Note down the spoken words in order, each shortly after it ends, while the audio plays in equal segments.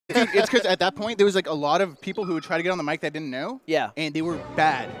Dude, it's because at that point there was like a lot of people who would try to get on the mic that didn't know. Yeah. And they were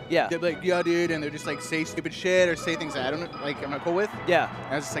bad. Yeah. They'd be like, yeah, dude, and they'd just like say stupid shit or say things that I don't like. I'm not cool with. Yeah.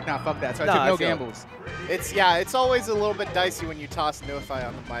 I was just like, nah, fuck that. So Nah, I took no I feel it. gambles. It's always a little bit dicey when you toss Notify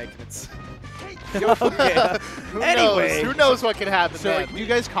on the mic. And it's Okay. who knows what can happen. So man. like, do you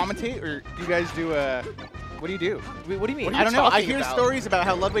guys commentate or do you guys do what do you do? What do you mean? What are I don't know. I talking hear about? stories about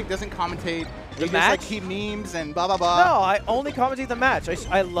how Ludwig doesn't commentate. He just match? like keep memes and blah blah blah. No, I only commentate the match.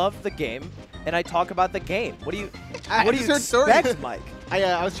 I love the game, and I talk about the game. What do you I What do just you heard stories. expect, Mike?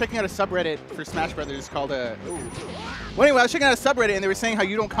 I was checking out a subreddit for Smash Brothers called Well, anyway, I was checking out a subreddit and they were saying how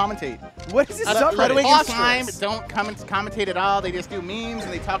you don't commentate. What is this Ludwig subreddit? and Slime don't commentate at all. They just do memes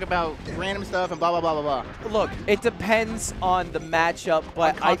and they talk about random stuff and blah blah blah blah blah. Look, it depends on the matchup,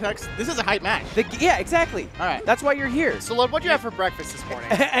 but Context. This is a hype match. yeah, exactly. All right. That's why you're here. So, Lud, what'd you have for breakfast this morning?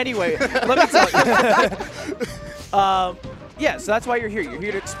 Anyway, let me tell you. Yeah, so that's why you're here. You're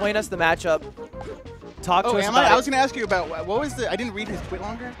here to explain us the matchup. Talk to us am about I? it. I was going to ask you about what was the. I didn't read his tweet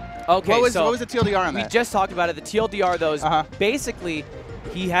longer. Okay, what was so the TLDR on we that? just talked about it. The TLDR, though, is Uh-huh. basically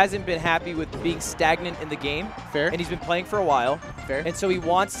he hasn't been happy with being stagnant in the game. Fair. And he's been playing for a while. Fair. And so he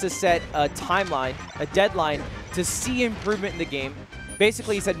wants to set a timeline, a deadline, to see improvement in the game.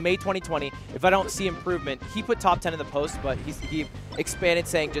 Basically, he said May 2020. If I don't see improvement, he put top 10 in the post, but he expanded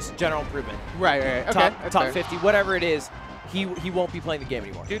saying just general improvement. Right. Okay. That's Top fair. 50, whatever it is. He won't be playing the game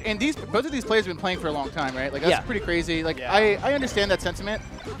anymore. Dude, and both of these players have been playing for a long time, right? Like that's Yeah. pretty crazy. Like Yeah. I understand that sentiment.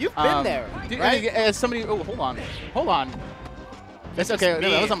 You've been there, Dude, right? as somebody, hold on. That's okay.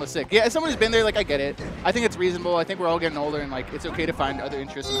 No, that was almost sick. Yeah, as someone who's been there, like I get it. I think it's reasonable. I think we're all getting older, and like it's okay to find other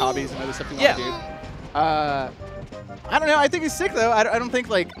interests and hobbies and other stuff you want to do. I don't know. I think it's sick though. I don't think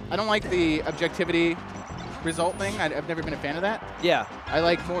like I don't like the objectivity result thing. I've never been a fan of that. Yeah. I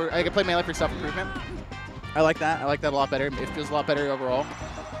like more. I can play Melee for self-improvement. I like that. I like that a lot better. It feels a lot better overall.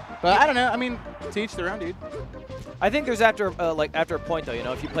 But I don't know. I mean, to each their own, dude. I think there's after a point though, you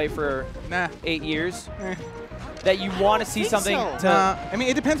know, if you play for Nah. 8 years, that you want to see something to. I mean,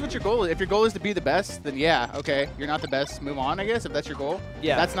 it depends what your goal is. If your goal is to be the best, then yeah, okay. You're not the best. Move on, I guess, if that's your goal.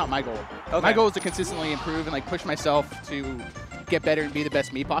 Yeah. That's not my goal. Okay. My goal is to consistently improve and like push myself to get better and be the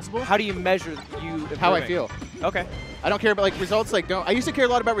best me possible. How do you measure you? How I improving? feel. Okay. I don't care about like results. Like, don't. I used to care a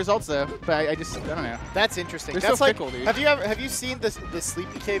lot about results though, but I don't know. That's interesting. They're That's so like, fickle, dude. have you seen this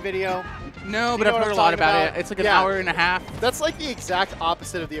Sleepy K video? No, You but know I've what heard I'm a lot talking about about? it. It's like an Yeah. hour and a half. That's like the exact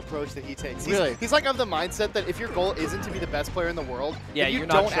opposite of the approach that he takes. Really? He's like of the mindset that if your goal isn't to be the best player in the world, Yeah, then you you're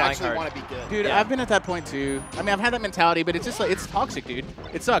not don't trying actually hard. want to be good. Dude, Yeah. I've been at that point too. I mean, I've had that mentality, but it's just like, it's toxic, dude.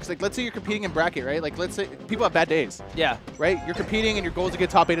 It sucks. Like, let's say you're competing in bracket, right? Like, let's say people have bad days, Yeah. right? You're competing and your goal is to get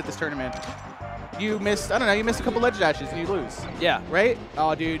top 8 at this tournament. You missed, I don't know, you missed a couple ledge dashes and you lose, Yeah. right?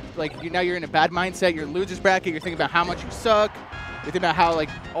 Oh, dude, like, now you're in a bad mindset. You're in losers bracket. You're thinking about how much you suck. You're thinking about how, like,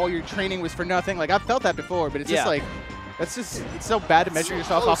 all your training was for nothing. Like, I've felt that before, but it's just Yeah. like, it's so bad to measure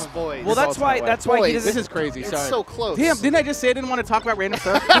yourself close, off of boys. Well, results that's that way. why he Boys, doesn't. This is crazy. It's Sorry. so close. Damn, didn't I just say I didn't want to talk about random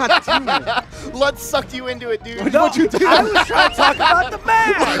stuff? God damn it. Lud sucked you into it, dude. No, What'd you do? I was trying to talk about the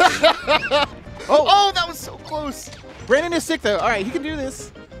match. Oh, that was so close. Brandon is sick, though. All right, he can do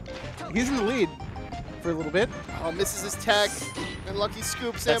this. He's in the lead for a little bit. Oh, misses his tech, and Lucky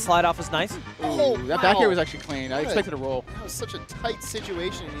scoops him. That slide off was nice. Oh, Ooh, that wow. back air was actually clean. I Good. expected a roll. That was such a tight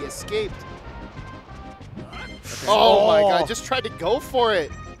situation, and he escaped. Oh, my God, just tried to go for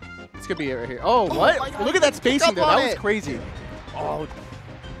it. This could be it right here. Oh, Oh what? my God, Look at that he picked spacing, up though. on That was it. crazy. Oh,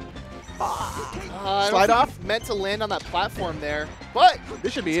 I don't Slide think off? he meant to land on that platform there, but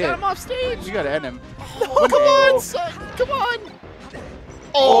This should be he's it. got him off stage. You got to end him. Oh, come on, son. Come on.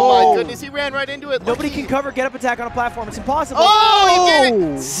 Oh, my goodness. He ran right into it. nobody Lucky. can cover get up attack on a platform. It's impossible. Oh, he did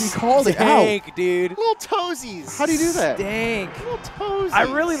it. He called it out. Stank, dude. Little toesies. How do you do that? Stank. Little toesies. I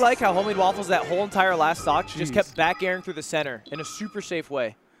really like how Homemade Waffles, that whole entire last stock, just Jeez. kept back airing through the center in a super safe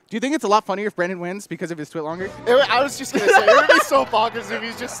way. Do you think it's a lot funnier if Brandon wins because of his twit longer? I was just going to say, it would be so bonkers if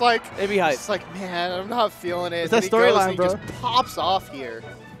he's just like, It'd be hype. just like, man, I'm not feeling it. It's that And he goes storyline, and bro. He just pops off here.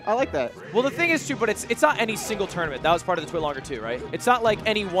 I like that. Well, the thing is, too, but it's not any single tournament. That was part of the Twit Longer, too, right? It's not like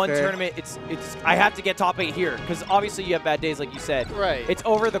any one Fair. tournament. It's I have to get top 8 here, because obviously you have bad days, like you said. Right. It's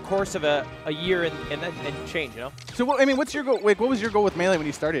over the course of a year and change, you know? So, I mean, what's your goal? Like, what was your goal with Melee when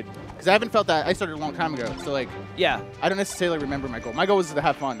you started? Because I haven't felt that. I started a long time ago. So, like, Yeah. I don't necessarily remember my goal. My goal was to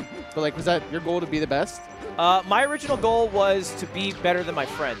have fun. But, like, was that your goal to be the best? My original goal was to be better than my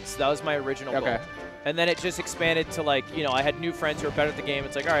friends. That was my original goal. Okay. And then it just expanded to, like, you know, I had new friends who were better at the game.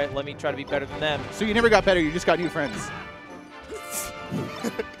 It's like, all right, let me try to be better than them. So you never got better. You just got new friends.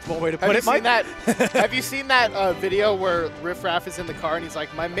 One way to Have put you it, Mike. seen that? Have you seen that video where Riff Raff is in the car and he's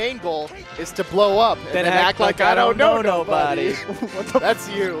like, "My main goal is to blow up and Then then act like I don't know nobody." That's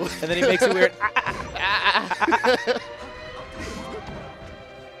you. And then he makes it weird.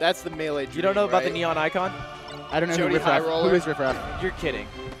 That's the melee dream, You don't know about the right? neon icon? I don't know Jody who Riff Raff. High Roller. Who is Riff Raff? You're kidding.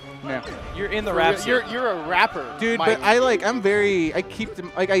 No. You're in the For rap real, scene. you're a rapper, Dude, Mike. but I'm keep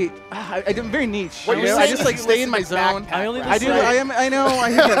them, I'm very niche. What you you're know? I saying just is like you stay in listen my to zone. backpack I only rap, I do. right? I know.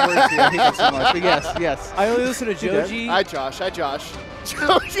 I hate that word too. I hate that so much. But yes. I only listen to You did? Joji. Hi, Josh. Hi, Josh.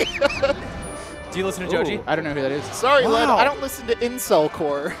 Joji. Do you listen to Joji? Ooh, I don't know who that is. Sorry, Len. Wow. I don't listen to Incel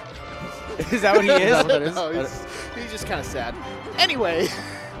Core. Is that what he Is is? that what that is? No, he's just kind of sad. Anyway,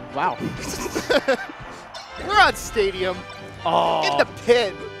 Wow. we're on Stadium. Oh. In the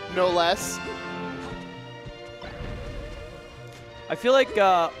pit, no less. I feel like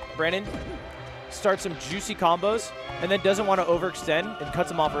Brandon starts some juicy combos and then doesn't want to overextend and cuts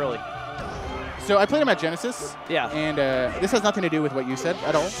them off early. So I played him at Genesis. Yeah. And this has nothing to do with what you said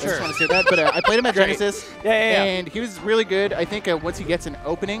at all. I Sure. just want to say that. But I played him at Great. Genesis. Yeah. And he was really good. I think once he gets an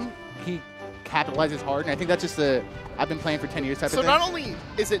opening, he capitalizes hard. And I think that's just the I've been playing for 10 years type So of thing. not only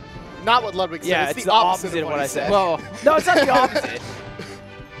is it not what Ludwig said, Yeah, it's the opposite of what I said. Well, No, it's not the opposite.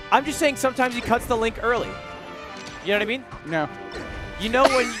 I'm just saying sometimes he cuts the link early. You know what I mean? no. You know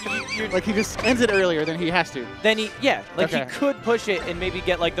when you're Like he just ends it earlier than he has to. then he Okay. he could push it and maybe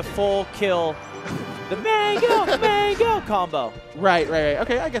get like the full kill, the mango combo. Right.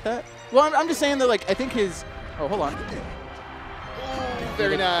 Okay, I get that. Well, I'm just saying that, like, I think his. Oh, hold on. Ooh,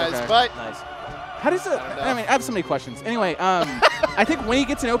 very nice. Okay. But Nice. How does it? I mean, I have so many questions. Anyway, I think when he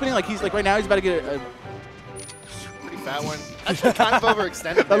gets an opening, like he's like right now, he's about to get a pretty fat one. Actually, kind of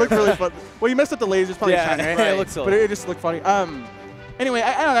overextended. that looked there. really fun. Well, you messed up the lasers, probably Yeah, shining, right? it looks silly. But it just looked funny. Anyway,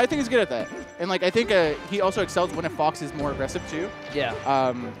 I don't know. I think he's good at that, and like I think he also excels when a Fox is more aggressive too. Yeah.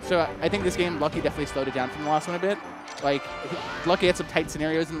 So I think this game, Lucky definitely slowed it down from the last one a bit. Like Lucky had some tight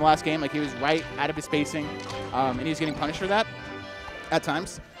scenarios in the last game. Like he was right out of his spacing, and he was getting punished for that at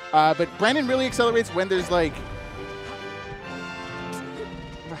times. But Brandon really accelerates when there's like.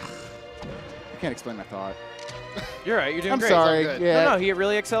 I can't explain my thought. You're right. You're doing I'm great. sorry. good. Yeah. No, he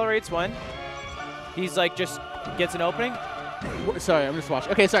really accelerates when he's like just gets an opening. Sorry, I'm just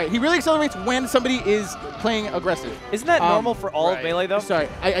watching. Okay, sorry. He really accelerates when somebody is playing aggressive. Isn't that normal for all of right. Melee though? Sorry,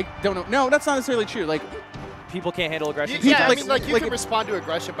 I don't know. No, that's not necessarily true. Like, People can't handle aggression. Yeah, I like- mean, like you like can if- respond to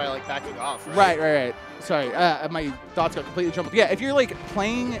aggression by like backing off. Right. right. Sorry, my thoughts got completely jumbled. Yeah, if you're like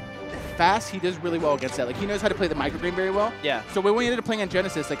playing fast, he does really well against that. Like, he knows how to play the microgame very well. Yeah. So when we ended up playing on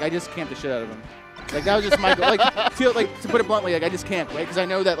Genesis, like, I just camped the shit out of him. Like, that was just my like to put it bluntly, like I just camped, right? Because I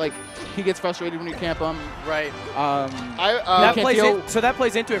know that like he gets frustrated when you camp him. Right. Yeah, That can't plays feel- so that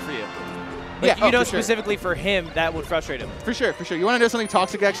plays into it for you. Yeah, Like, you know for sure. specifically for him that would frustrate him. For sure. You want to know something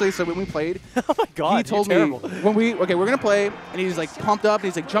toxic actually? So when we played, Oh my god, he told you're me terrible. when we're gonna play, and he's like pumped up, and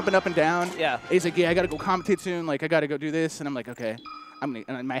he's like jumping up and down. Yeah. And he's like, yeah, I gotta go commentate soon. Like, I gotta go do this, and I'm like, okay. And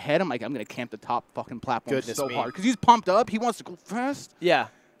in my head, I'm gonna camp the top fucking platform Goodness so me. hard because he's pumped up. He wants to go fast, Yeah.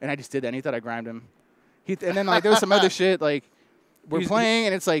 and I just did that. And he thought I grimed him. And then like there was some other shit like we're He's- playing,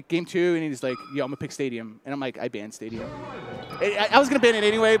 and it's like game 2, and he's like, yo, I'm gonna pick Stadium, and I'm like, I banned Stadium. I was gonna ban it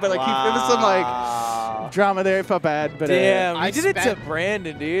anyway, but like there was some like drama there. It felt bad, but Damn, I you did it to spent-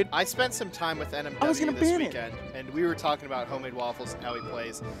 Brandon, dude. I spent some time with NMW I was gonna this ban it. weekend, and we were talking about homemade waffles and how he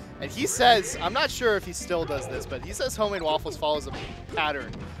plays. And he says, I'm not sure if he still does this, but he says homemade waffles follows a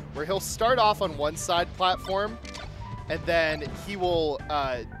pattern where he'll start off on one side platform, and then he will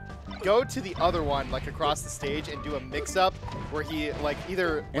go to the other one, like across the stage, and do a mix-up where he like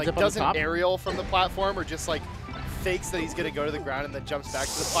either Ends like up on does the an top? aerial from the platform or just like fakes that he's gonna go to the ground and then jumps back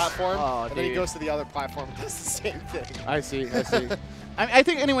to the platform, Oh, and then he dude. goes to the other platform and does the same thing. I see. I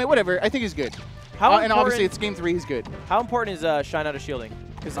think anyway, whatever. I think he's good. How And obviously important- it's game 3. He's good. How important is shine out of shielding?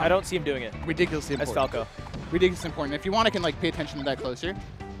 Because I don't see him doing it Ridiculously as important. Falco. Ridiculously important. If you want, I can like pay attention to that closer.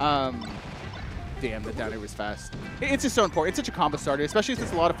 Damn, the down air was fast. It's just so important. It's such a combo starter, especially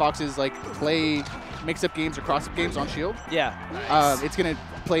since a lot of Foxes like play mix-up games or cross-up games on shield. Yeah. It's gonna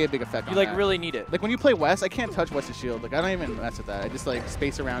play a big effect You on like that. really need it. Like when you play West, I can't touch West's shield. Like I don't even mess with that. I just like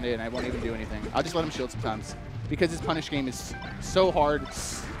space around it and I won't even do anything. I'll just let him shield sometimes because his punish game is so hard.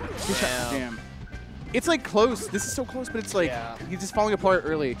 Damn. It's like close. This is so close, but it's like he's just falling apart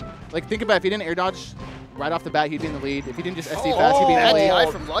early. Like think about it, if he didn't air dodge right off the bat, he'd be in the lead. If he didn't just SD fast, he'd be in the that lead.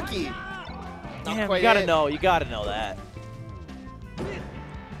 DI from Lucky. Not Damn, quite you gotta it. know. You gotta know that.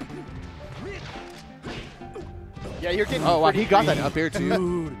 Yeah, you're getting. Oh wow, pretty he got that greedy. up air too.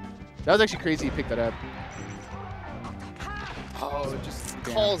 Dude. That was actually crazy. He picked that up. Oh, it just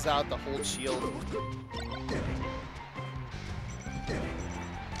calls out the whole shield.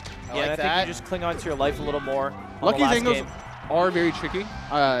 I Yeah, like I that. think you just cling on to your life a little more. On Lucky's the last angles game. are very tricky.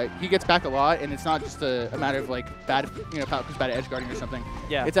 He gets back a lot, and it's not just a matter of like bad, Falco's bad at edge guarding or something.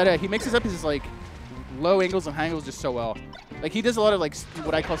 Yeah. It's that he mixes up his like low angles and high angles just so well. Like he does a lot of like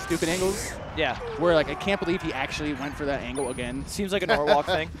what I call stupid angles, Yeah. where like I can't believe he actually went for that angle again. Seems like a Norwalk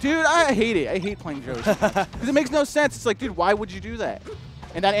thing. Dude, I hate it. I hate playing Joshi because it makes no sense. It's like, dude, why would you do that?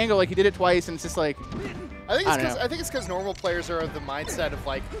 And that angle, like he did it twice, and it's just like. I think it's because normal players are of the mindset of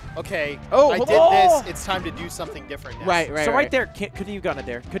like, okay, Oh, I did oh. this. It's time to do something different now. Right. So right there, couldn't you have gotten it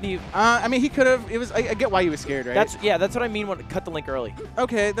there? Couldn't you? I mean, he could have. It was. I get why he was scared, right? That's what I mean when cut the link early.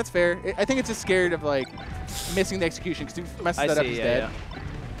 Okay, that's fair. I think it's just scared of like missing the execution because he messes that up, he's dead. Yeah.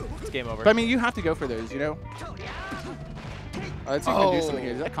 It's game over. But I mean, you have to go for those, you know. Let's see if we can do something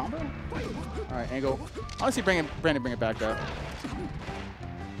here. Is that a combo? All right, angle. Honestly, Brandon, bring it back up.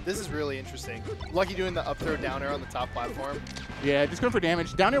 This is really interesting. Lucky doing the up throw down air on the top platform. Yeah, just going for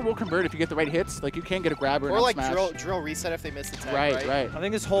damage. Down air will convert if you get the right hits. Like you can get a grabber Or and like smash. drill reset if they miss the tag, Right. I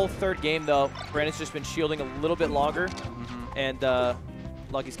think this whole third game though, Brandon's just been shielding a little bit longer, and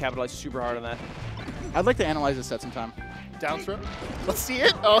Lucky's capitalized super hard on that. I'd like to analyze this set sometime. Down throw. Let's see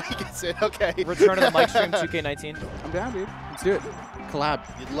it. Oh, he gets it. Okay. Return of the mic stream 2K19. I'm down, dude. Let's do it. Collab.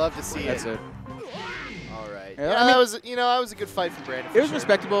 You'd love to see That's it. All right. Yeah, Yeah, I mean- that was that was a good fight from Brandon. It was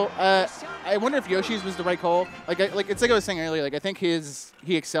respectable. I wonder if Yoshi's was the right call. Like it's like I was saying earlier. Like I think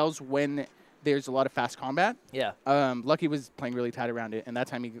he excels when there's a lot of fast combat. Yeah. Lucky was playing really tight around it, and that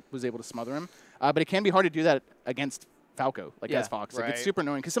time he was able to smother him. But it can be hard to do that against Falco, like as Fox. Like it's super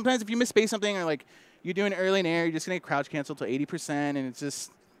annoying because sometimes if you misspace something or like you're doing it early in air, you're just gonna get crouch cancel to 80%, and it's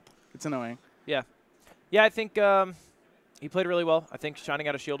annoying. Yeah. Yeah, I think he played really well. I think shining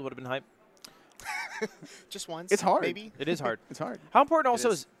out a shield would have been hype. Just once. It's hard. Maybe. It is hard. It's hard. How important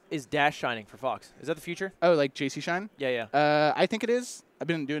also is dash shining for Fox? Is that the future? Oh, like JC Shine? Yeah. I think it is. I've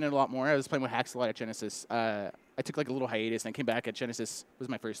been doing it a lot more. I was playing with hacks a lot at Genesis. I took like a little hiatus, and I came back at Genesis. Was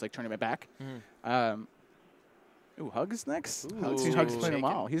my first like tournament back. Ooh, Hugs next. Hugs playing him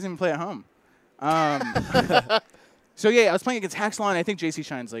well. He doesn't even play at home. So yeah, I was playing against Haxlon. I think JC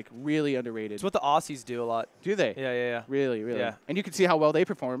Shine's like really underrated. It's what the Aussies do a lot. Do they? Yeah. Really. Yeah. And you can see how well they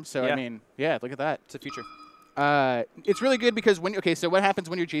perform. So Yeah. I mean, yeah, look at that. It's the future. It's really good because so what happens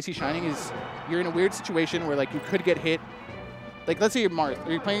when you're JC Shining is you're in a weird situation where like you could get hit. Like let's say you're Marth,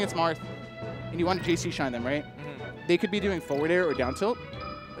 or you're playing against Marth, and you want to JC Shine them, right? They could be doing forward air or down tilt,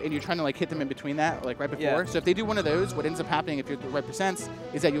 and you're trying to like hit them in between that, like right before. Yeah. So if they do one of those, what ends up happening if you're the right percents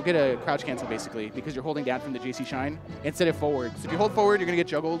is that you'll get a crouch cancel basically because you're holding down from the JC Shine instead of forward. So if you hold forward, you're gonna get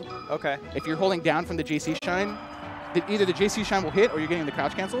juggled. Okay. If you're holding down from the JC Shine, either the JC Shine will hit or you're getting the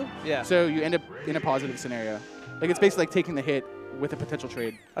crouch cancel. Yeah. So you end up in a positive scenario. Like it's basically like taking the hit with a potential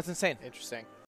trade. That's insane. Interesting.